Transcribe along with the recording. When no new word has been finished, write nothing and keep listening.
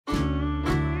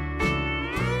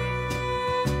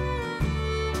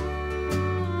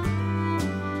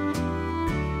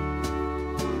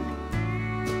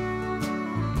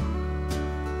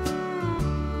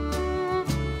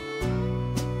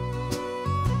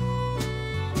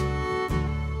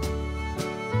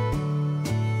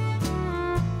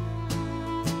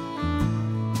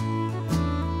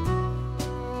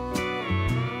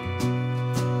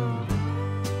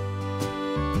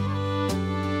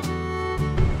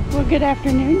Well, good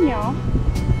afternoon, y'all.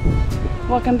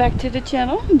 Welcome back to the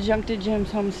channel,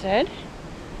 Junktojems Homestead.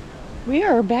 We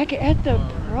are back at the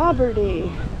property,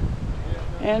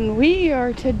 and we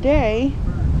are today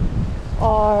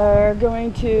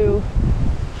going to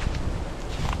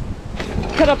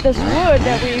cut up this wood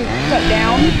that we cut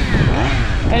down.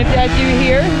 And if as you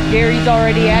hear, Gary's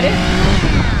already at it.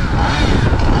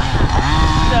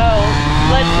 So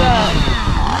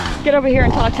let's get over here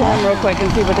and talk to him real quick and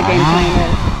see what the game plan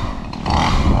is.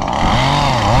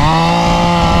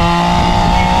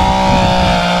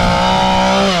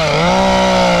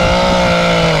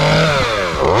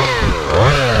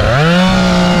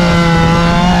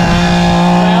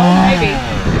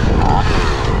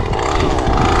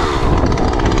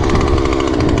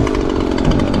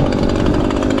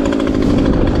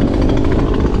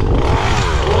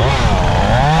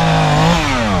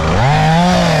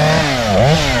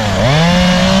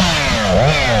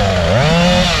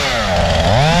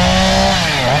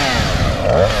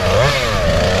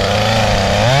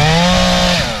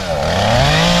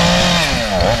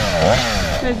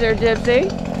 Is there Gypsy?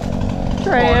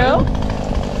 Trail?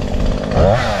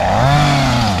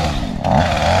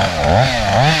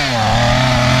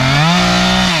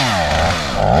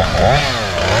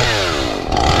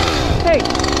 Hey!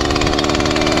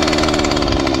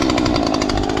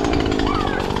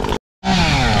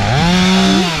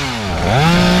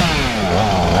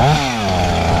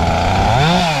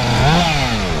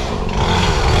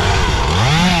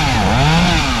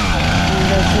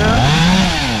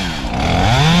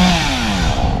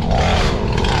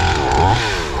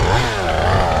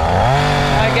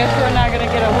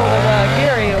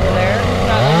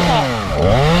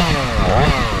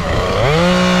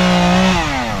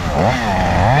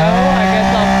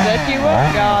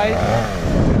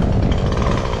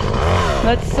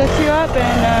 Let's set you up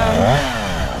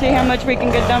and see how much we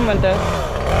can get done with this.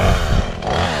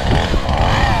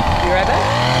 Be right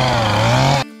back.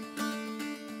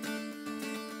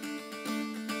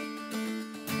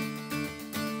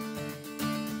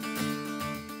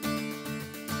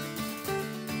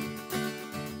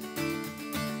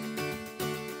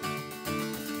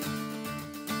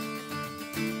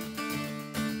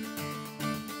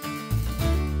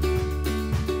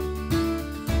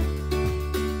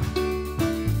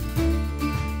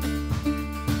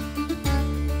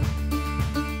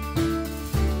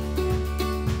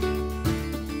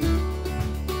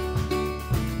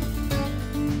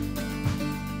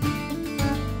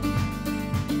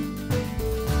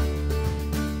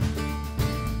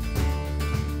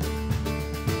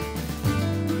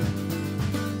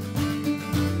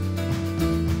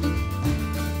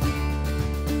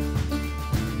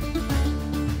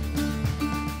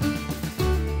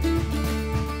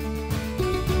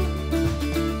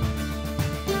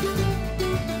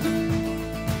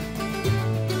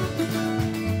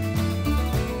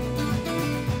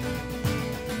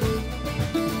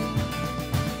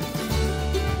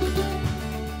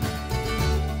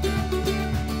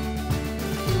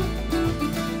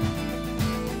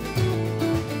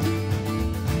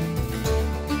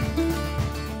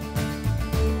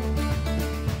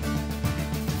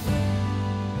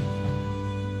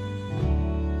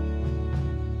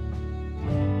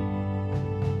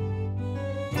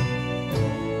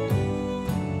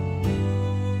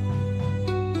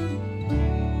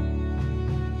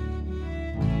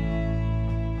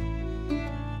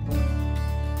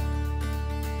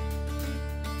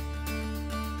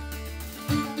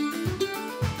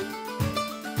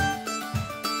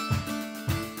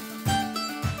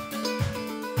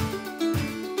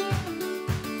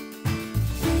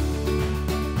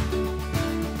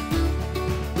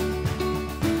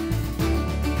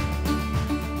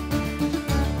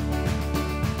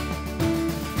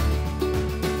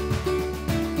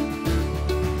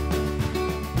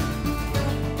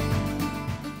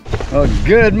 Well,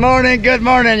 good morning,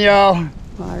 y'all.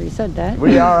 Well, I already said that.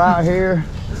 We are out here.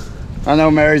 I know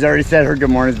Mary's already said her good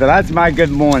mornings, but that's my good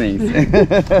mornings.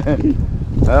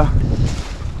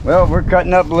 well, we're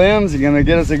cutting up limbs. We're gonna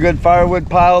get us a good firewood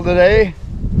pile today.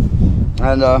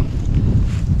 And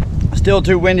still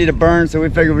too windy to burn, so we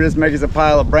figured we'd just make us a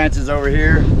pile of branches over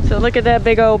here. So look at that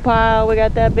big old pile. We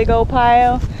got that big old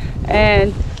pile.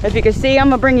 And if you can see,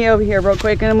 I'm gonna bring you over here real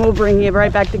quick, and then we'll bring you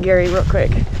right back to Gary real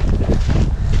quick.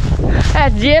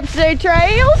 That's Gypsy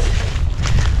Trails.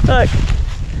 Look,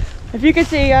 if you can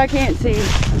see, I can't see.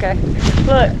 Okay,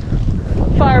 look,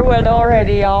 firewood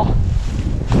already, y'all.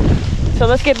 So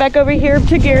let's get back over here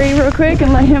to Gary real quick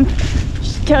and let him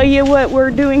tell you what we're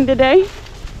doing today.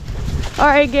 All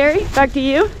right, Gary, back to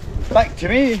you. Back to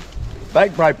me.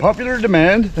 Back by popular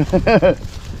demand.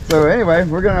 So anyway,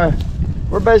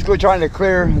 we're basically trying to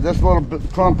clear this little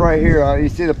clump right here. You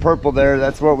see the purple there?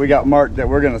 That's what we got marked that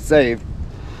we're gonna save.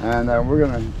 And we're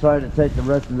gonna try to take the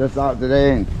rest of this out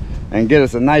today and get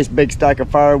us a nice big stack of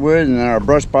firewood, and then our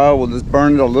brush pile, we'll just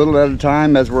burn it a little at a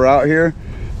time as we're out here.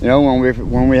 You know,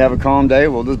 when we have a calm day,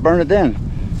 we'll just burn it then.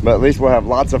 But at least we'll have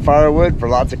lots of firewood for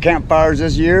lots of campfires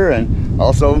this year, and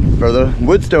also for the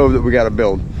wood stove that we got to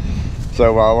build.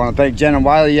 So I want to thank Jen and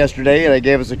Wiley yesterday. They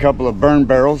gave us a couple of burn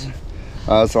barrels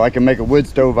so I can make a wood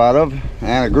stove out of,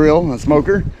 and a grill, a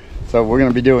smoker. So we're going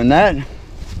to be doing that.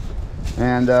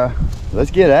 And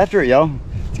let's get after it, y'all.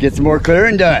 Let's get some more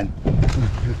clearing done.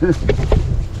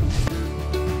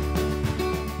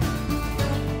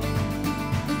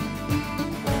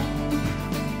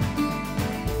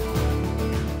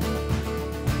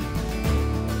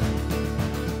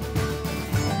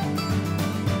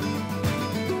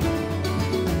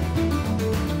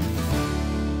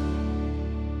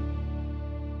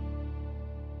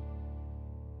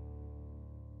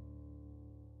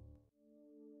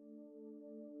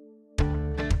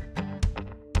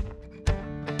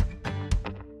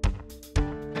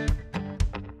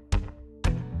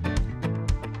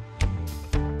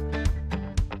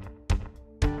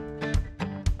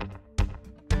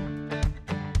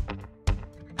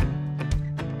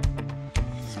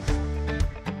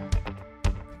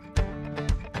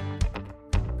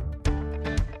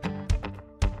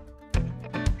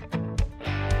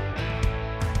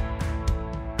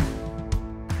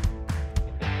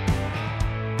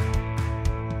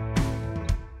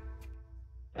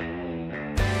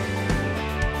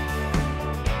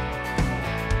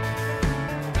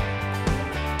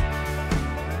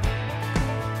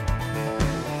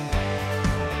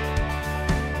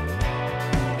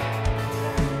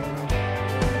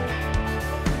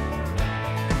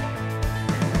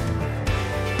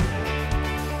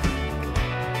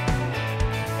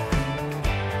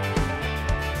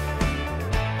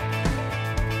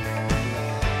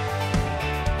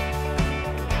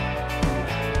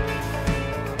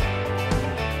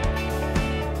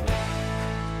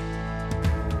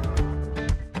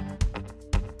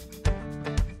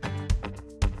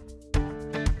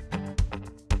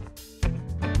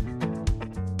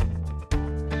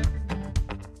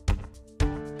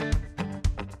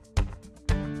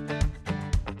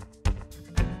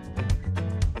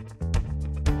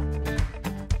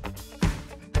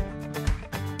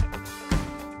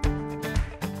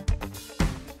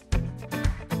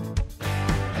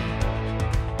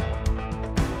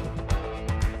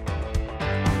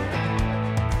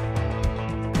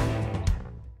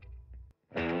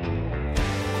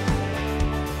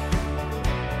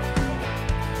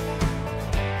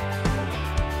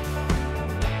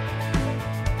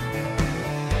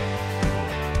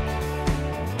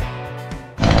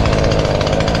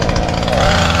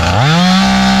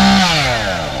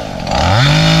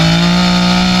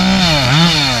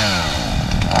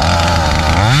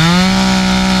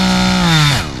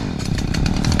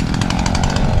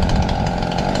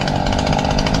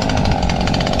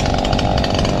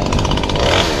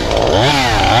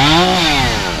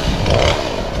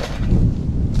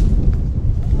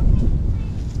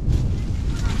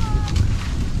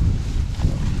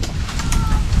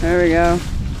 There we go.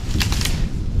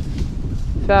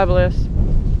 Fabulous.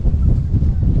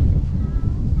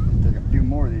 Take a few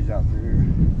more of these out through here.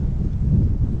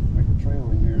 Make a trail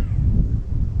in here.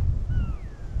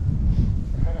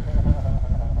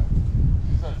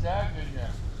 She's attacking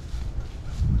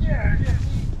you. Yeah, get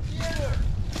her.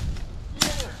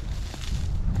 Get her.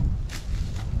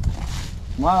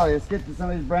 Wow, let's get to some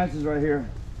of these branches right here.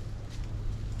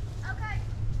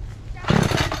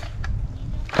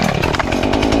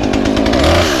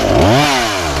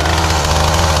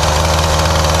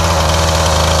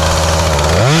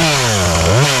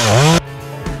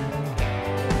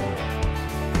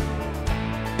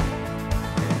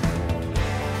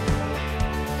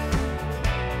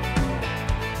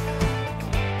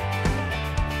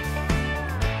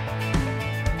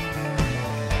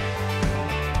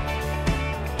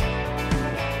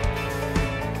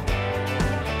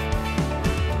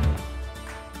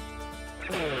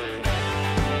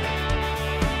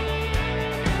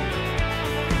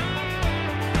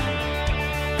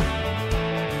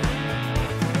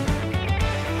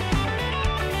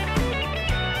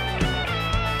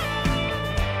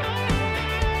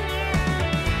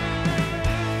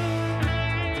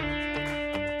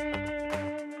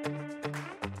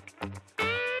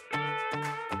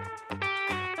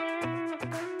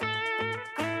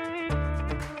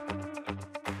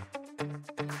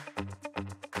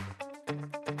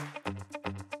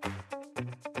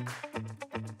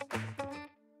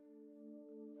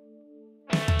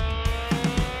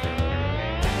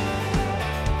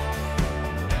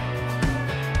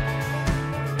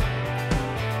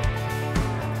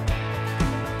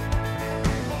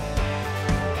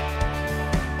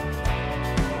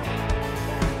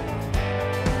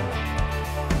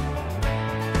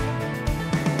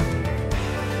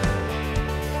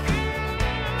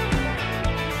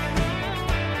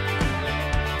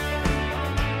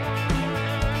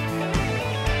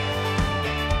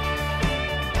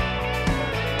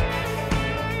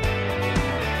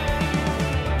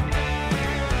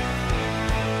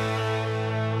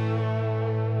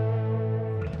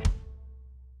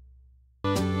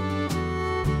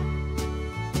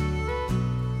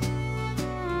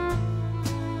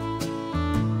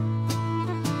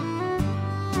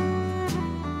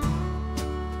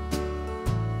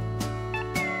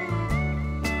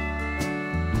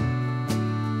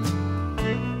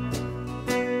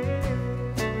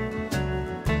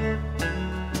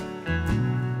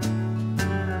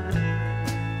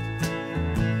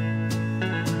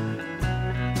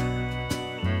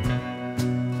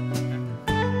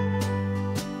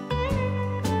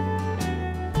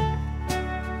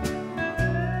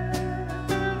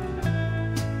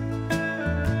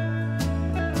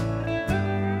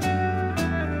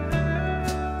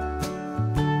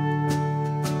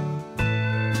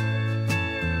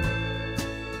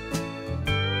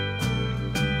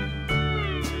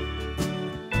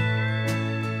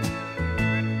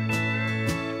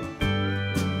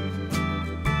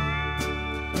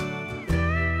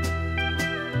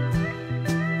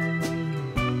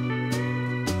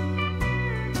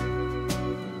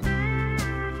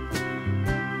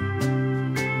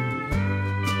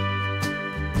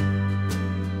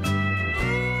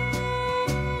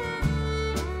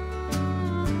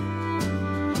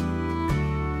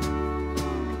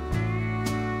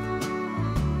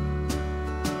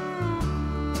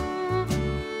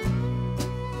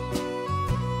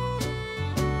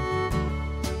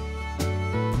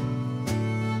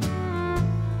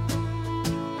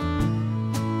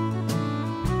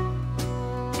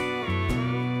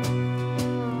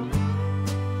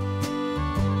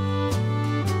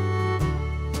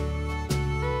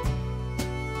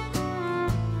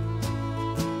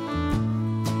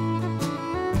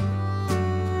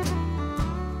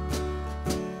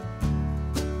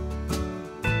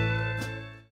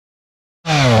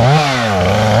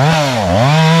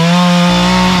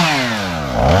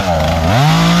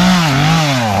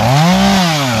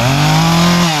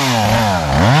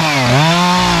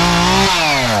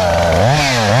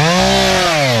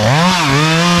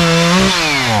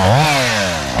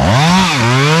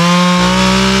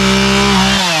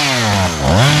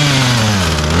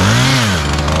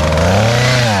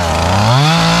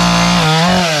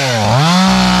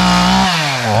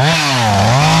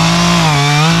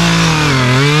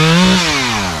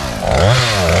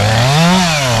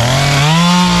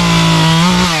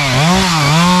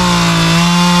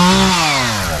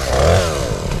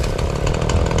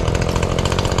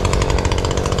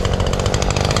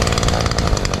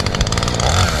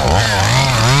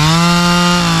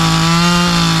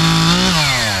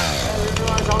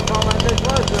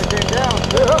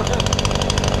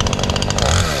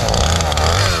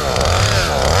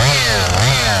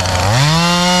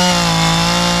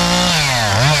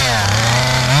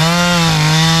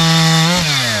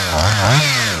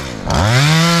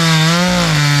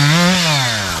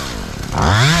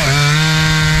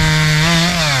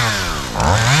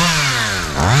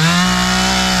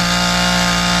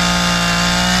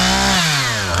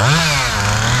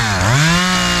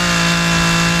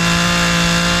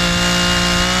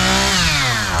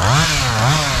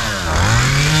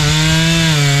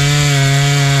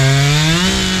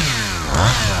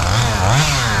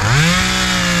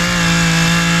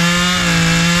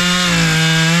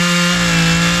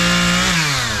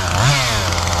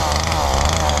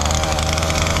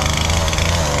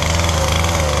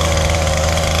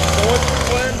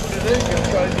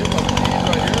 try to get my keys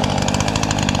right here.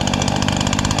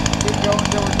 Keep going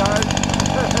until we're tired.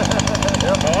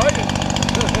 Yep. I like it.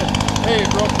 Hey,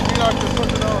 bro, can we knock this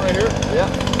sucker down right here? Yeah.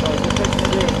 So just take me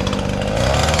to it.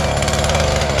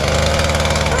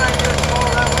 Try and get it to fall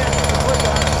that way. Push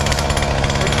on it.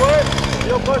 Which way?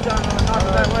 You'll push on it and knock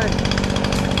it that way.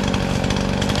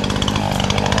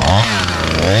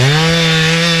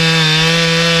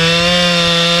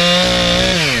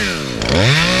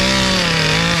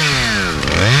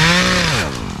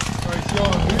 Right, see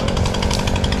all the wheels?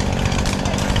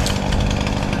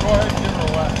 Go ahead and give her a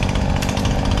whack.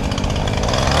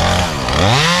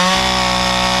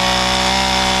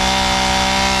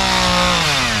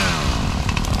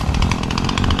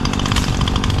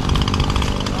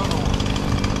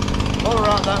 Pull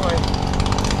around that way.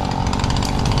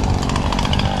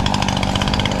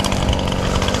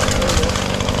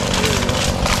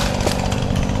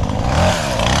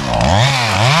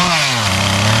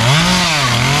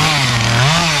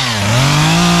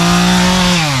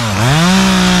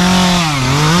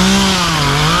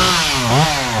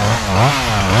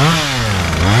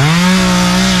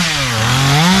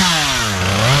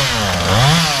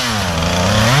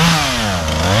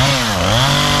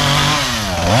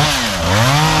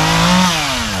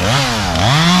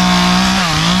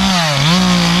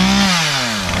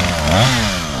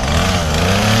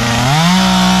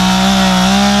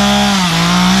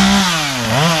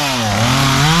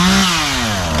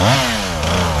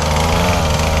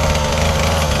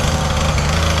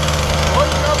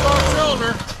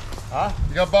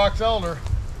 You got box elder.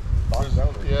 Box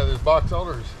elder? Yeah, there's box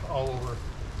elders all over.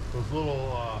 Those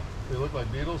little, they look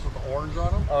like beetles with the orange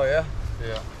on them. Oh yeah?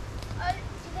 Yeah.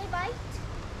 Do they bite?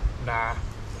 Nah.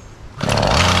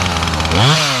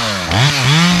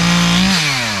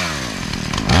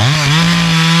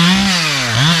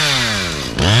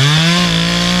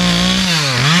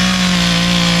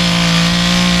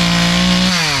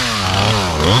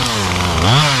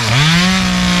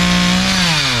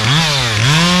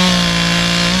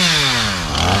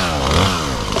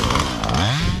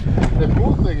 The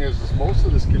cool thing is most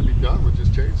of this can be done with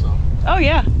just chainsaw. Oh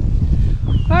yeah.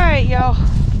 All right, y'all.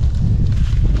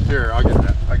 Here, I'll get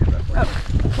that. I'll get that for you.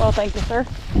 Oh, well, thank you, sir.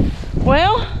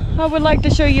 Well, I would like to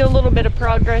show you a little bit of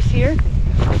progress here.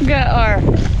 We got our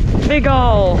big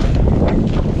ol'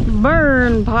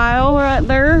 burn pile right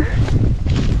there.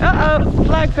 Uh-oh,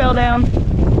 flag fell down.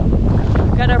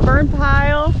 Got our burn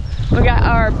pile. We got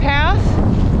our path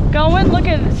going. Look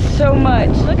at it so much.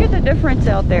 Look at the difference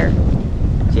out there.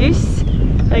 Jeez.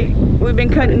 Like, we've been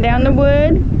cutting down the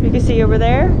wood. You can see over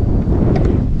there.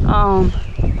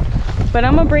 But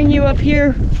I'm gonna bring you up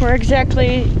here for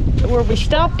exactly where we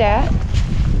stopped at.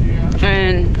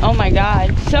 And oh my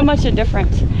God, so much a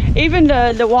difference. Even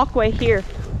the walkway here.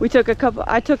 I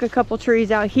took a couple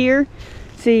trees out here.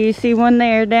 See, you see one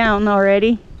there down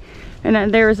already. And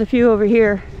then there was a few over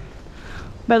here.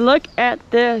 But look at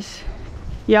this,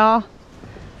 y'all.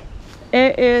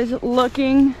 It is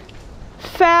looking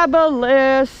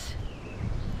fabulous.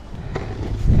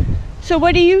 So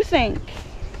what do you think?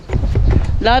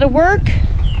 A lot of work,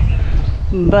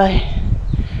 but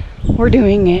we're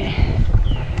doing it.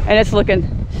 And it's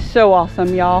looking so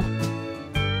awesome, y'all.